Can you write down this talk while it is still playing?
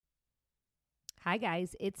Hi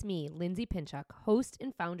guys, it's me, Lindsay Pinchuk, host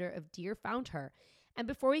and founder of Dear FoundHer. And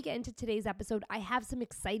before we get into today's episode, I have some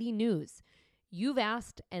exciting news. You've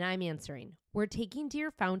asked and I'm answering. We're taking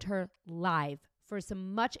Dear FoundHer live for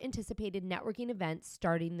some much anticipated networking events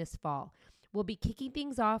starting this fall. We'll be kicking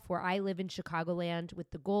things off where I live in Chicagoland with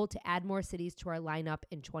the goal to add more cities to our lineup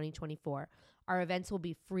in 2024. Our events will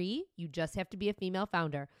be free. You just have to be a female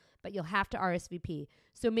founder, but you'll have to RSVP.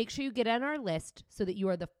 So make sure you get on our list so that you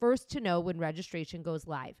are the first to know when registration goes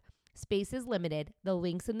live. Space is limited. The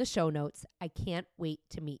link's in the show notes. I can't wait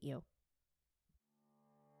to meet you.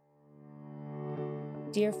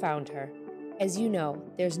 Dear FoundHer, as you know,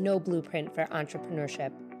 there's no blueprint for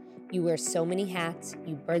entrepreneurship. You wear so many hats,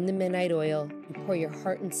 you burn the midnight oil, you pour your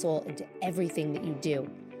heart and soul into everything that you do.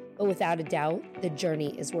 But without a doubt, the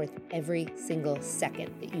journey is worth every single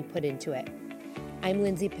second that you put into it. I'm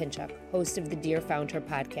Lindsay Pinchuk, host of the Dear FoundHer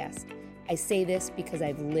podcast. I say this because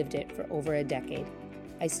I've lived it for over a decade.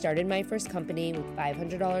 I started my first company with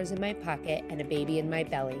 $500 in my pocket and a baby in my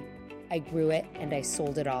belly. I grew it and I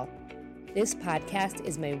sold it all. This podcast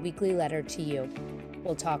is my weekly letter to you.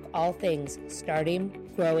 We'll talk all things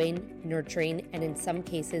starting, growing, nurturing, and in some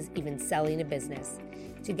cases, even selling a business.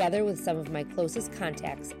 Together with some of my closest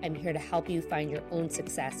contacts, I'm here to help you find your own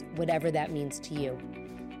success, whatever that means to you.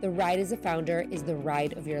 The ride as a founder is the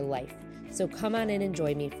ride of your life. So come on in and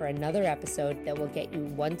join me for another episode that will get you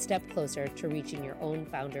one step closer to reaching your own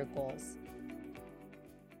founder goals.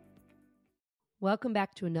 Welcome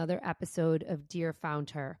back to another episode of Dear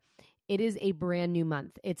FoundHer. It is a brand new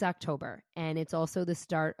month. It's October, and it's also the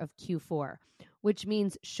start of Q4, which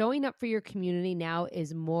means showing up for your community now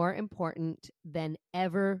is more important than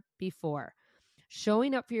ever before.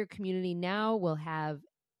 Showing up for your community now will have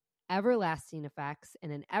everlasting effects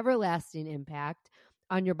and an everlasting impact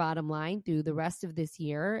on your bottom line through the rest of this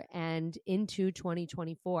year and into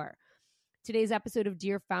 2024. Today's episode of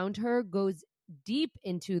Dear FoundHer goes deep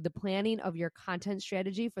into the planning of your content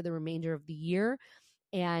strategy for the remainder of the year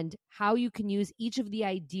and how you can use each of the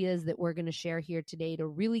ideas that we're going to share here today to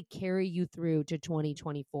really carry you through to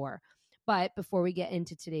 2024. But before we get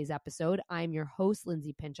into today's episode, I'm your host,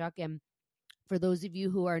 Lindsay Pinchuk, and for those of you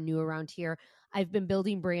who are new around here, I've been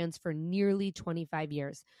building brands for nearly 25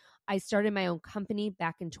 years. I started my own company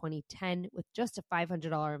back in 2010 with just a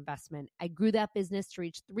 $500 investment. I grew that business to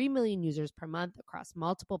reach 3 million users per month across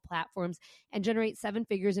multiple platforms and generate 7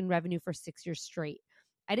 figures in revenue for 6 years straight.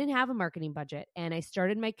 I didn't have a marketing budget, and I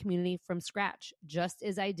started my community from scratch, just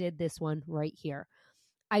as I did this one right here.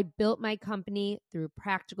 I built my company through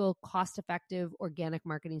practical, cost-effective, organic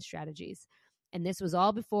marketing strategies. And this was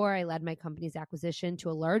all before I led my company's acquisition to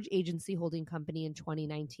a large agency holding company in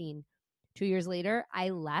 2019. 2 years later, I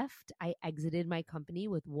exited my company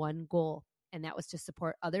with one goal, and that was to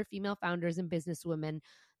support other female founders and businesswomen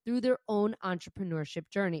through their own entrepreneurship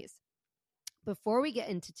journeys. Before we get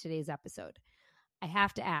into today's episode, I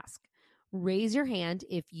have to ask, raise your hand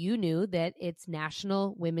if you knew that it's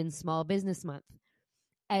National Women's Small Business Month.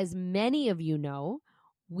 As many of you know,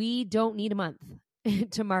 we don't need a month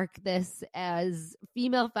to mark this, as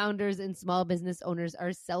female founders and small business owners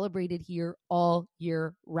are celebrated here all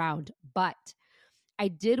year round. But I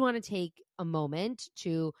did want to take a moment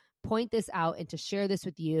to point this out and to share this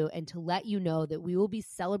with you and to let you know that we will be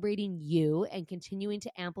celebrating you and continuing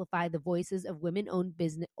to amplify the voices of women-owned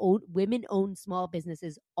small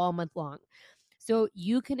businesses all month long. So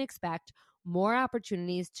you can expect more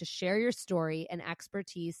opportunities to share your story and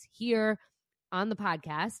expertise here on the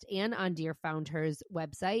podcast and on Dear FoundHer's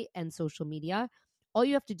website and social media. All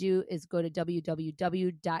you have to do is go to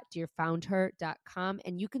www.dearfoundher.com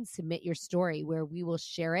and you can submit your story, where we will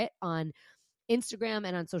share it on Instagram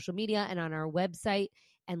and on social media and on our website.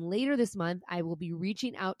 And later this month, I will be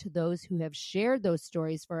reaching out to those who have shared those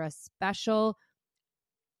stories for a special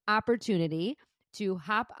opportunity to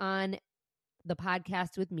hop on the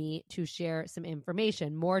podcast with me to share some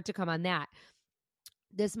information. More to come on that.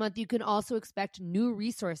 This month, you can also expect new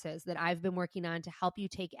resources that I've been working on to help you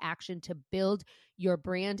take action to build your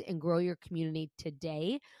brand and grow your community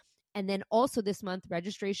today. And then also this month,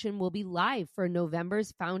 registration will be live for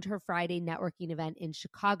November's FoundHer Friday networking event in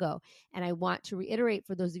Chicago. And I want to reiterate,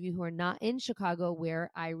 for those of you who are not in Chicago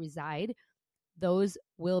where I reside, those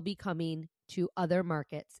will be coming to other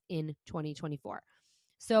markets in 2024.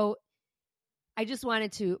 So I just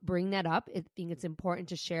wanted to bring that up. I think it's important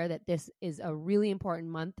to share that this is a really important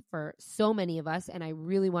month for so many of us, and I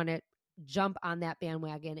really want to jump on that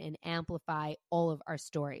bandwagon and amplify all of our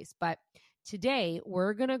stories. But today,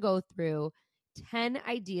 we're going to go through 10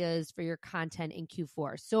 ideas for your content in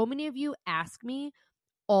Q4. So many of you ask me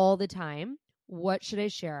all the time, what should I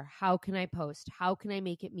share? How can I post? How can I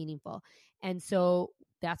make it meaningful? And so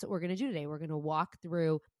that's what we're going to do today. We're going to walk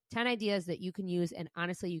through 10 ideas that you can use. And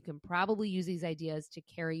honestly, you can probably use these ideas to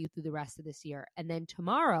carry you through the rest of this year. And then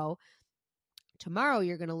tomorrow,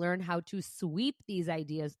 you're going to learn how to sweep these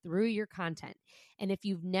ideas through your content. And if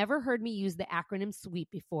you've never heard me use the acronym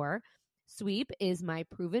SWEEP before, SWEEP is my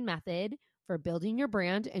proven method for building your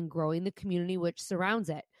brand and growing the community which surrounds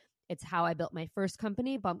it. It's how I built my first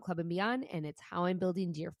company, Bump Club and Beyond, and it's how I'm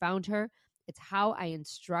building Dear FoundHer. It's how I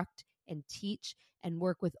instruct and teach and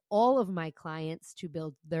work with all of my clients to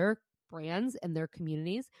build their brands and their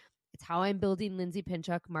communities. It's how I'm building Lindsay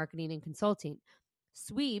Pinchuk Marketing and Consulting.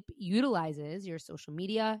 Sweep utilizes your social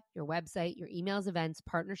media, your website, your emails, events,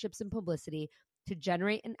 partnerships, and publicity to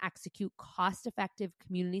generate and execute cost-effective,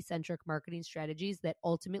 community-centric marketing strategies that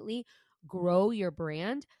ultimately grow your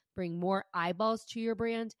brand, bring more eyeballs to your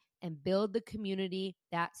brand, and build the community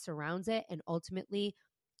that surrounds it and ultimately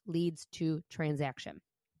leads to transaction.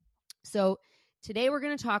 So today we're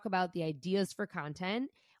going to talk about the ideas for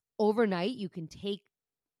content. Overnight, you can take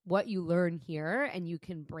what you learn here and you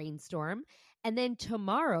can brainstorm. And then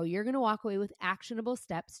tomorrow, you're going to walk away with actionable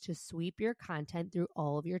steps to sweep your content through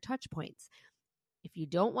all of your touch points. If you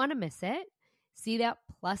don't want to miss it, see that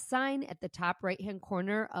plus sign at the top right-hand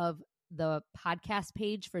corner of the podcast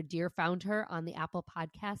page for Dear FoundHer on the Apple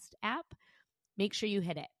Podcast app. Make sure you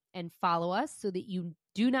hit it and follow us so that you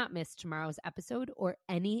do not miss tomorrow's episode or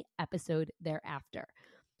any episode thereafter.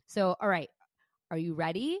 So, all right, are you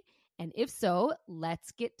ready? And if so,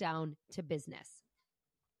 let's get down to business.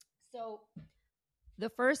 So the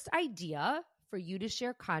first idea for you to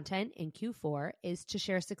share content in Q4 is to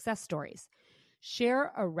share success stories.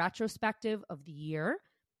 Share a retrospective of the year.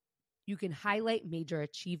 You can highlight major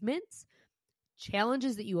achievements,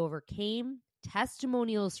 challenges that you overcame,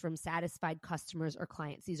 testimonials from satisfied customers or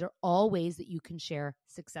clients. These are all ways that you can share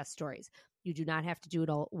success stories. You do not have to do it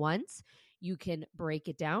all at once. You can break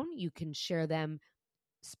it down. You can share them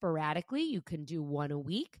sporadically. You can do one a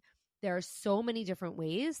week. There are so many different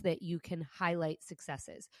ways that you can highlight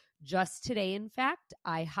successes. Just today, in fact,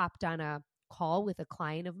 I hopped on a call with a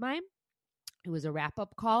client of mine. It was a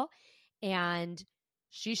wrap-up call, and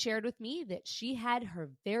she shared with me that she had her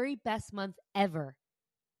very best month ever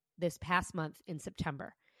this past month in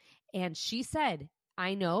September. And she said,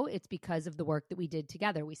 I know it's because of the work that we did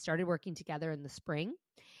together. We started working together in the spring.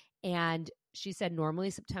 And she said normally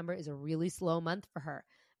September is a really slow month for her,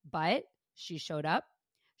 but she showed up.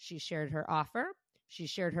 She shared her offer. She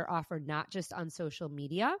shared her offer not just on social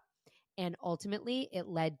media. And ultimately, it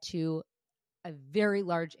led to a very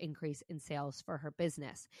large increase in sales for her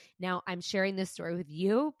business. Now, I'm sharing this story with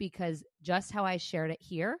you because just how I shared it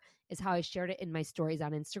here is how I shared it in my stories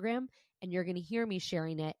on Instagram. And you're going to hear me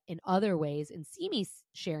sharing it in other ways and see me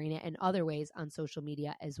sharing it in other ways on social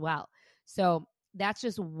media as well. So that's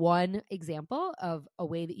just one example of a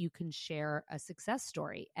way that you can share a success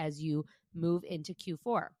story as you move into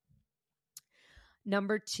Q4.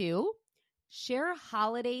 Number 2, share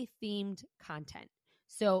holiday-themed content.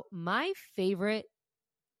 So my favorite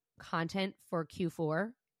content for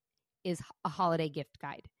Q4 is a holiday gift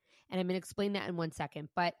guide. And I'm going to explain that in 1 second.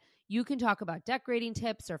 But you can talk about decorating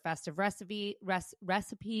tips or festive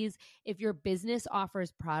recipes. If your business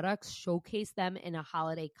offers products, showcase them in a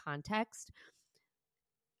holiday context.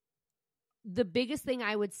 The biggest thing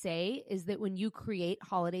I would say is that when you create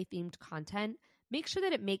holiday-themed content, make sure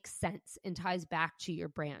that it makes sense and ties back to your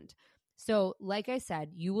brand. So like I said,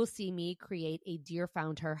 you will see me create a Dear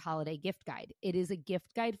FoundHer holiday gift guide. It is a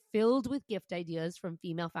gift guide filled with gift ideas from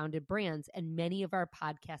female-founded brands and many of our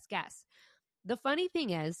podcast guests. The funny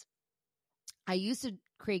thing is, I used to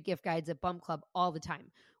create gift guides at Bump Club all the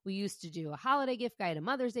time. We used to do a holiday gift guide, a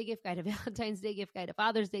Mother's Day gift guide, a Valentine's Day gift guide, a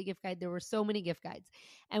Father's Day gift guide. There were so many gift guides.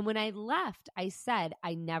 And when I left, I said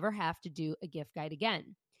I never have to do a gift guide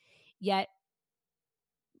again. Yet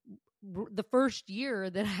the first year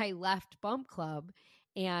that I left Bump Club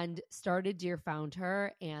and started Dear FoundHer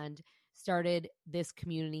and started this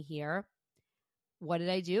community here, what did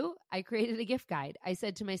I do? I created a gift guide. I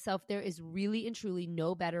said to myself, there is really and truly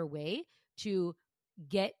no better way to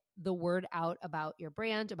get the word out about your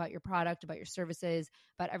brand, about your product, about your services,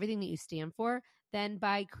 about everything that you stand for, than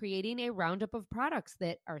by creating a roundup of products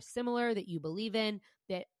that are similar, that you believe in,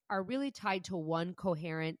 that are really tied to one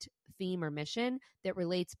coherent theme or mission that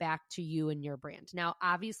relates back to you and your brand. Now,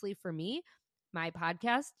 obviously for me, my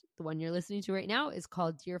podcast, the one you're listening to right now, is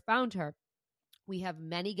called Dear FoundHer. We have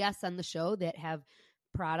many guests on the show that have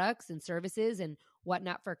products and services and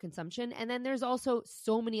whatnot for consumption. And then there's also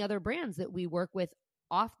so many other brands that we work with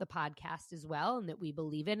off the podcast as well, and that we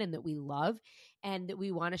believe in and that we love and that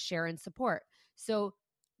we want to share and support. So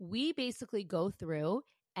we basically go through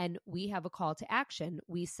and we have a call to action.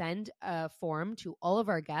 We send a form to all of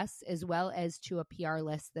our guests as well as to a PR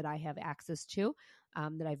list that I have access to,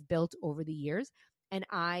 that I've built over the years. And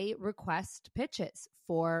I request pitches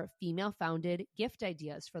for female-founded gift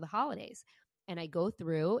ideas for the holidays. And I go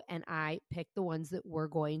through and I pick the ones that we're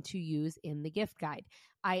going to use in the gift guide.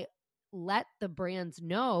 I let the brands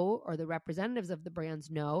know, or the representatives of the brands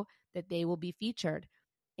know, that they will be featured.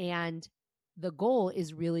 And the goal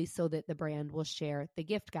is really so that the brand will share the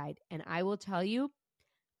gift guide. And I will tell you,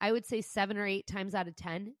 I would say 7 or 8 times out of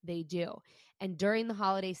 10, they do. And during the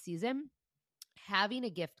holiday season, having a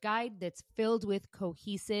gift guide that's filled with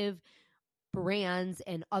cohesive brands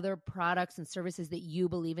and other products and services that you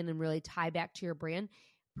believe in and really tie back to your brand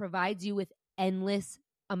provides you with endless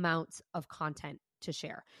amounts of content to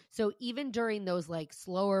share. So even during those like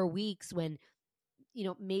slower weeks when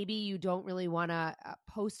maybe you don't really want to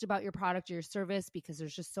post about your product or your service because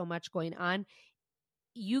there's just so much going on,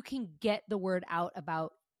 you can get the word out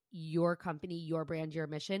about your company, your brand, your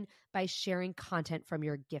mission by sharing content from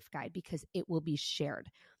your gift guide because it will be shared.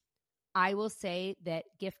 I will say that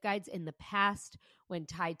gift guides in the past, when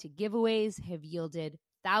tied to giveaways, have yielded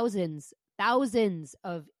thousands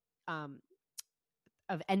of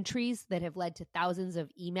entries that have led to thousands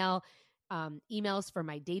of emails for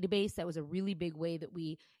my database. That was a really big way that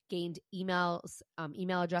we gained email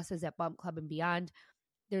addresses at Bump Club and beyond.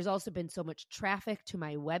 There's also been so much traffic to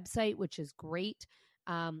my website, which is great.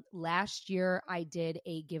 Last year, I did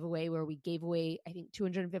a giveaway where we gave away, I think,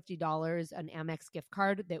 $250, an Amex gift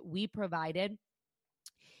card that we provided.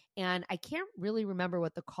 And I can't really remember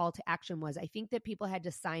what the call to action was. I think that people had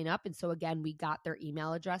to sign up. And so again, we got their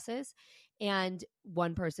email addresses and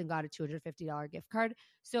one person got a $250 gift card.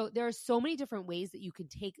 So there are so many different ways that you can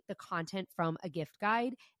take the content from a gift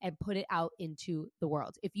guide and put it out into the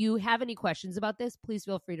world. If you have any questions about this, please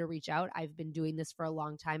feel free to reach out. I've been doing this for a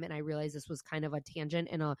long time and I realized this was kind of a tangent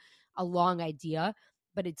and a long idea,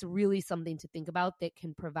 but it's really something to think about that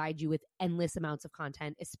can provide you with endless amounts of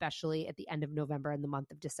content, especially at the end of November and the month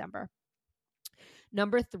of December.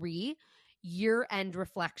 Number 3, year-end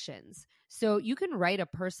reflections. So you can write a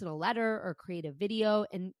personal letter or create a video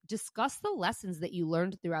and discuss the lessons that you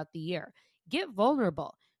learned throughout the year. Get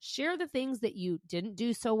vulnerable. Share the things that you didn't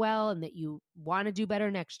do so well and that you want to do better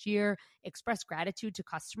next year. Express gratitude to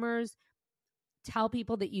customers. Tell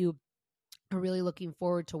people that you are really looking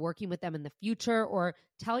forward to working with them in the future, or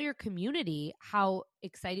tell your community how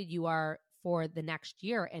excited you are for the next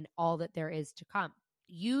year and all that there is to come.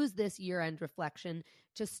 Use this year-end reflection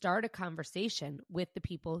to start a conversation with the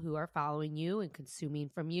people who are following you and consuming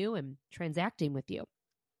from you and transacting with you.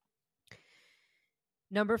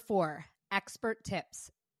 Number 4, expert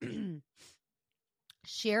tips.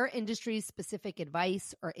 Share industry-specific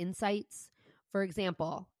advice or insights. For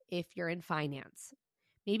example, if you're in finance,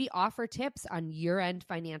 maybe offer tips on year-end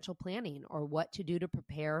financial planning or what to do to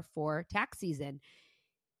prepare for tax season.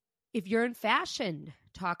 If you're in fashion,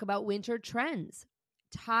 talk about winter trends.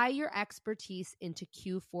 Tie your expertise into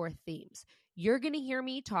Q4 themes. You're going to hear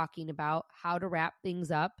me talking about how to wrap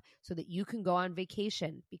things up so that you can go on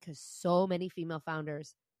vacation, because so many female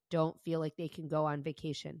founders don't feel like they can go on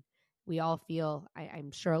vacation. We all feel,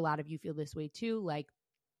 I'm sure a lot of you feel this way too, like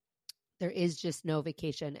there is just no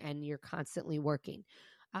vacation and you're constantly working.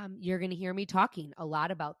 You're going to hear me talking a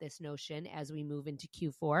lot about this notion as we move into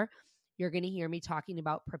Q4. You're going to hear me talking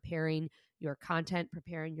about preparing your content,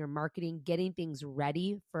 preparing your marketing, getting things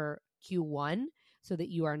ready for Q1 so that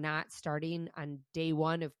you are not starting on day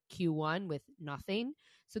 1 of Q1 with nothing.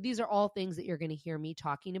 So these are all things that you're going to hear me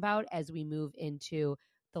talking about as we move into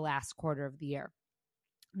the last quarter of the year.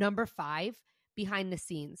 Number 5, behind the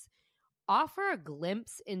scenes. Offer a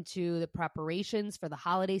glimpse into the preparations for the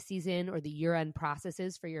holiday season or the year-end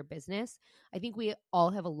processes for your business. I think we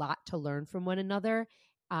all have a lot to learn from one another.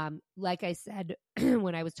 Like I said,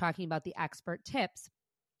 when I was talking about the expert tips,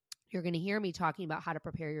 you're going to hear me talking about how to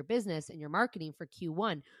prepare your business and your marketing for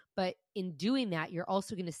Q1. But in doing that, you're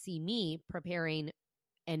also going to see me preparing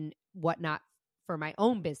and whatnot for my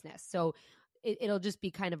own business. So it'll just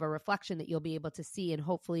be kind of a reflection that you'll be able to see and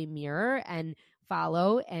hopefully mirror and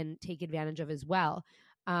follow and take advantage of as well.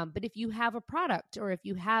 But if you have a product or if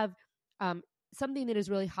you have something that is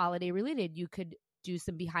really holiday related, you could do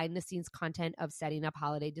some behind the scenes content of setting up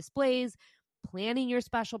holiday displays, planning your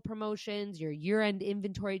special promotions, your year-end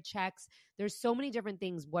inventory checks. There's so many different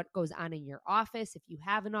things, what goes on in your office. If you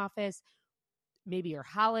have an office, maybe your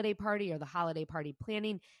holiday party or the holiday party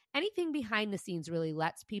planning, anything behind the scenes really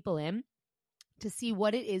lets people in to see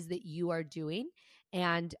what it is that you are doing.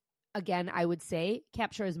 And again, I would say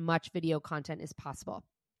capture as much video content as possible.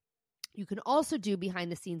 You can also do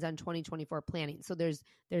behind the scenes on 2024 planning. So there's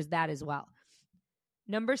that as well.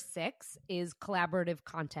 Number 6 is collaborative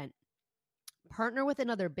content. Partner with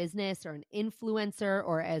another business or an influencer,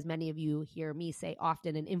 or as many of you hear me say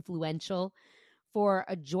often, an influential, for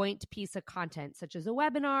a joint piece of content, such as a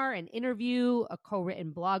webinar, an interview, a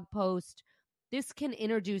co-written blog post. This can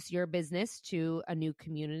introduce your business to a new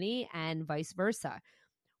community and vice versa.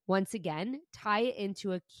 Once again, tie it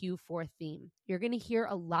into a Q4 theme. You're going to hear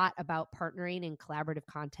a lot about partnering and collaborative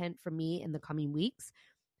content from me in the coming weeks.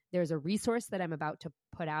 There's a resource that I'm about to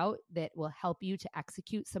put out that will help you to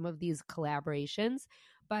execute some of these collaborations.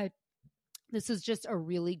 But this is just a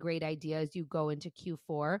really great idea as you go into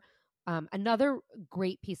Q4. Another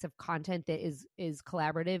great piece of content that is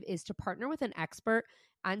collaborative is to partner with an expert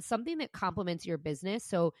on something that complements your business.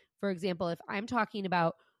 So, for example, if I'm talking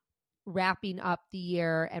about wrapping up the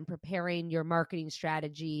year and preparing your marketing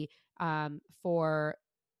strategy for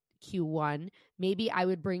Q1, maybe I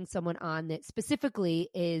would bring someone on that specifically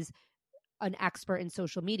is an expert in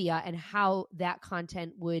social media and how that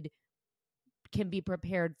content can be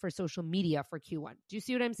prepared for social media for Q1. Do you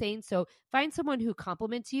see what I'm saying? So find someone who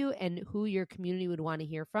complements you and who your community would want to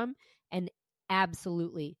hear from, and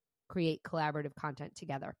absolutely create collaborative content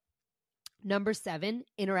together. Number 7,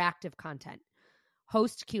 interactive content.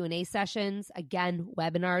 Host Q&A sessions, again,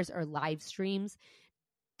 webinars or live streams,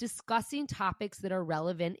 discussing topics that are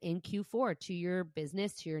relevant in Q4 to your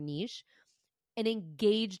business, to your niche, and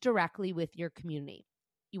engage directly with your community.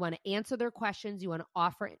 You want to answer their questions. You want to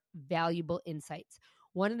offer valuable insights.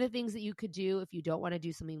 One of the things that you could do if you don't want to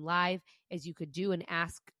do something live is you could do an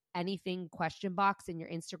ask anything question box in your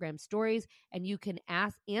Instagram stories, and you can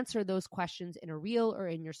answer those questions in a reel or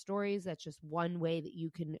in your stories. That's just one way that you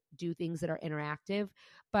can do things that are interactive.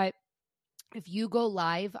 But if you go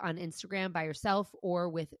live on Instagram by yourself or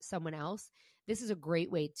with someone else, this is a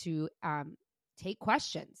great way to take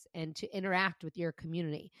questions and to interact with your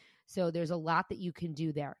community. So there's a lot that you can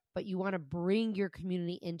do there, but you want to bring your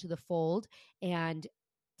community into the fold and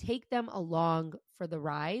take them along for the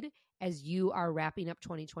ride as you are wrapping up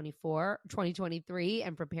 2023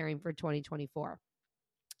 and preparing for 2024.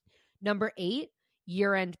 Number 8,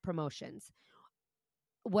 year-end promotions.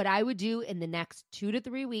 What I would do in the next 2 to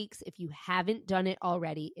 3 weeks, if you haven't done it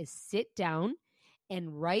already, is sit down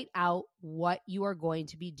and write out what you are going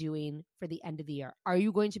to be doing for the end of the year. Are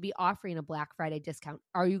you going to be offering a Black Friday discount?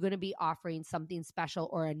 Are you going to be offering something special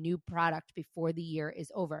or a new product before the year is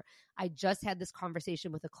over? I just had this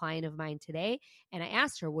conversation with a client of mine today, and I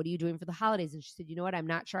asked her, what are you doing for the holidays? And she said, you know what? I'm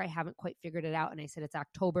not sure. I haven't quite figured it out. And I said, it's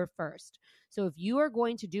October 1st. So if you are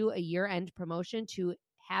going to do a year-end promotion to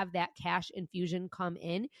have that cash infusion come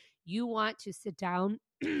in, you want to sit down,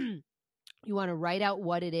 you want to write out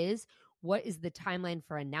what it is. What is the timeline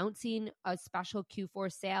for announcing a special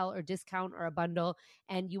Q4 sale or discount or a bundle?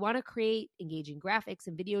 And you want to create engaging graphics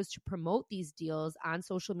and videos to promote these deals on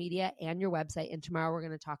social media and your website. And tomorrow we're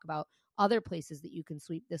going to talk about other places that you can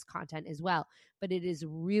sweep this content as well. But it is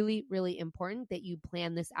really, really important that you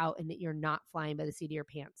plan this out and that you're not flying by the seat of your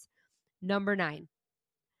pants. Number 9,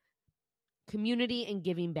 community and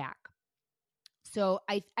giving back. So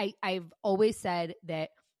I've always said that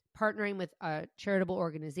partnering with a charitable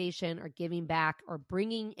organization or giving back or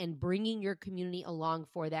bringing your community along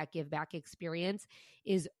for that give back experience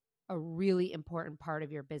is a really important part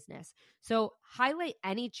of your business. So highlight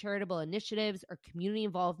any charitable initiatives or community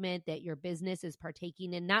involvement that your business is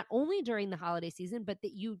partaking in, not only during the holiday season, but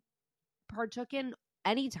that you partook in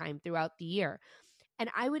anytime throughout the year. And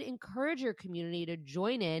I would encourage your community to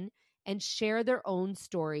join in and share their own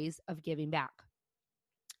stories of giving back.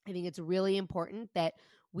 I think it's really important that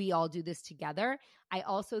we all do this together. I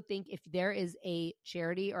also think if there is a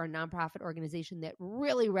charity or a nonprofit organization that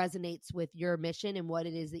really resonates with your mission and what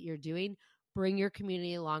it is that you're doing, bring your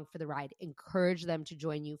community along for the ride. Encourage them to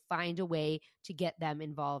join you. Find a way to get them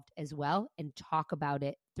involved as well and talk about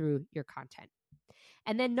it through your content.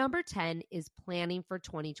 And then number 10 is planning for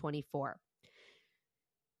 2024.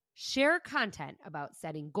 Share content about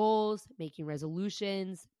setting goals, making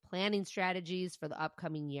resolutions, planning strategies for the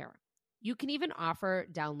upcoming year. You can even offer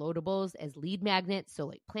downloadables as lead magnets, so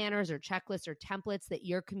like planners or checklists or templates that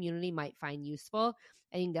your community might find useful.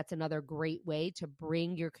 I think that's another great way to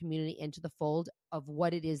bring your community into the fold of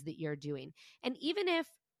what it is that you're doing. And even if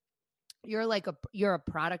you're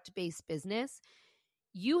a product-based business,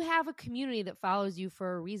 you have a community that follows you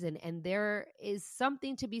for a reason, and there is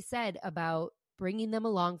something to be said about bringing them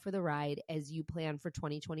along for the ride as you plan for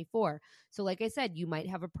 2024. So like I said, you might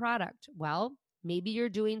have a product. Well, maybe you're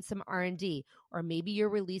doing some R&D, or maybe you're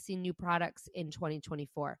releasing new products in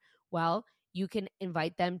 2024. Well, You can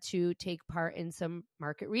invite them to take part in some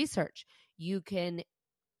market research. You can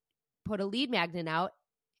put a lead magnet out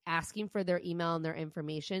asking for their email and their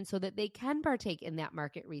information so that they can partake in that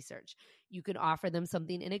market research. You can offer them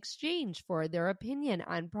something in exchange for their opinion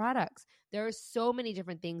on products. There are so many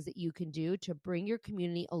different things that you can do to bring your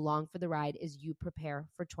community along for the ride as you prepare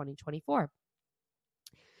for 2024.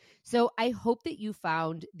 So I hope that you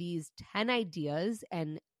found these 10 ideas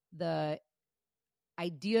and the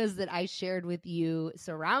ideas that I shared with you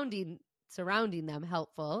surrounding them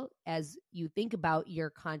helpful as you think about your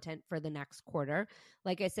content for the next quarter.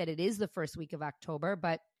 Like I said, it is the first week of October,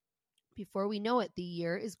 but before we know it, the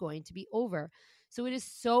year is going to be over. So it is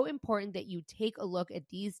so important that you take a look at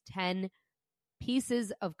these 10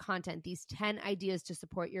 pieces of content, these 10 ideas to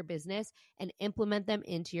support your business, and implement them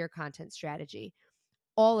into your content strategy.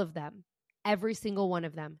 All of them, every single one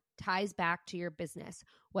of them ties back to your business,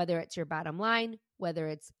 whether it's your bottom line, whether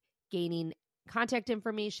it's gaining contact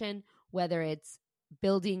information, whether it's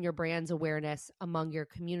building your brand's awareness among your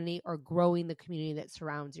community or growing the community that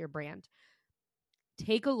surrounds your brand.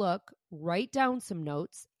 Take a look, write down some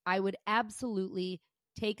notes. I would absolutely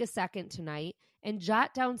take a second tonight and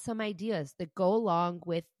jot down some ideas that go along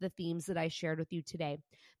with the themes that I shared with you today.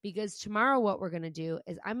 Because tomorrow what we're going to do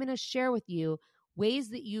is I'm going to share with you ways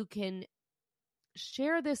that you can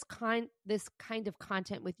share this kind of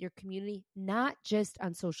content with your community, not just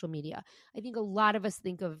on social media. I think a lot of us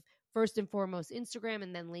think of first and foremost Instagram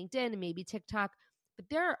and then LinkedIn and maybe TikTok, but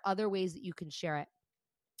there are other ways that you can share it.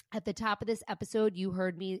 At the top of this episode, you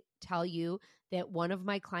heard me tell you that one of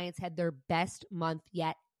my clients had their best month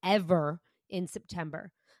yet ever in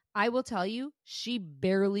September. I will tell you, she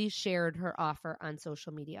barely shared her offer on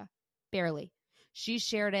social media. Barely. She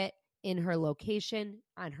shared it in her location,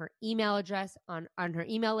 on her email address, on her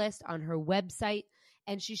email list, on her website,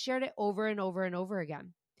 and she shared it over and over and over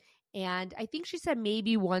again. And I think she said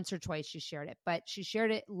maybe once or twice she shared it, but she shared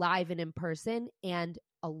it live and in person, and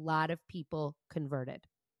a lot of people converted.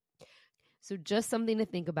 So just something to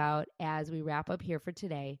think about as we wrap up here for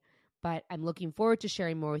today. But I'm looking forward to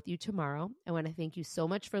sharing more with you tomorrow. I want to thank you so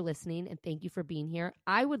much for listening and thank you for being here.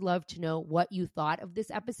 I would love to know what you thought of this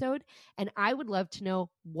episode, and I would love to know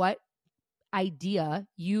what idea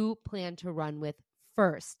you plan to run with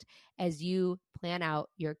first as you plan out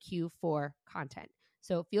your Q4 content.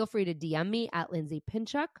 So feel free to DM me at Lindsay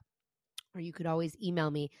Pinchuk, or you could always email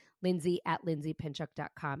me,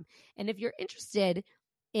 lindsay@lindsaypinchuk.com. And if you're interested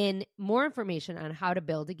in more information on how to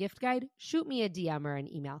build a gift guide, shoot me a DM or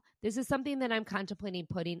an email. This is something that I'm contemplating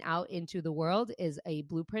putting out into the world, is a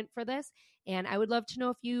blueprint for this. And I would love to know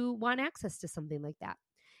if you want access to something like that.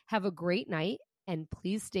 Have a great night, and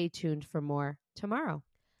please stay tuned for more tomorrow.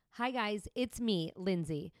 Hi guys, it's me,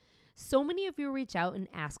 Lindsay. So many of you reach out and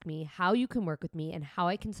ask me how you can work with me and how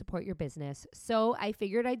I can support your business. So I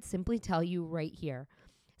figured I'd simply tell you right here.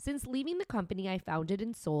 Since leaving the company I founded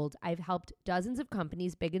and sold, I've helped dozens of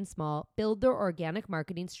companies, big and small, build their organic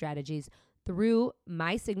marketing strategies through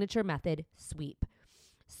my signature method, SWEEP.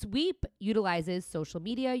 SWEEP utilizes social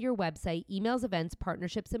media, your website, emails, events,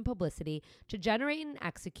 partnerships, and publicity to generate and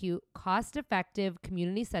execute cost-effective,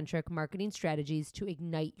 community-centric marketing strategies to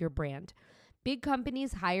ignite your brand. Big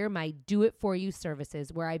companies hire my do-it-for-you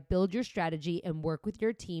services where I build your strategy and work with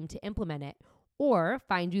your team to implement it or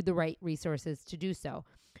find you the right resources to do so.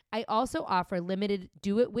 I also offer limited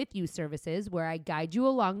do-it-with-you services where I guide you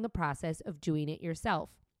along the process of doing it yourself.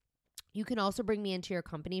 You can also bring me into your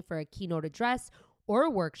company for a keynote address or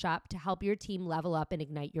a workshop to help your team level up and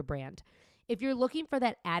ignite your brand. If you're looking for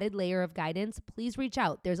that added layer of guidance, please reach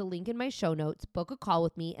out. There's a link in my show notes. Book a call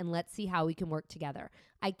with me and let's see how we can work together.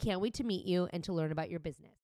 I can't wait to meet you and to learn about your business.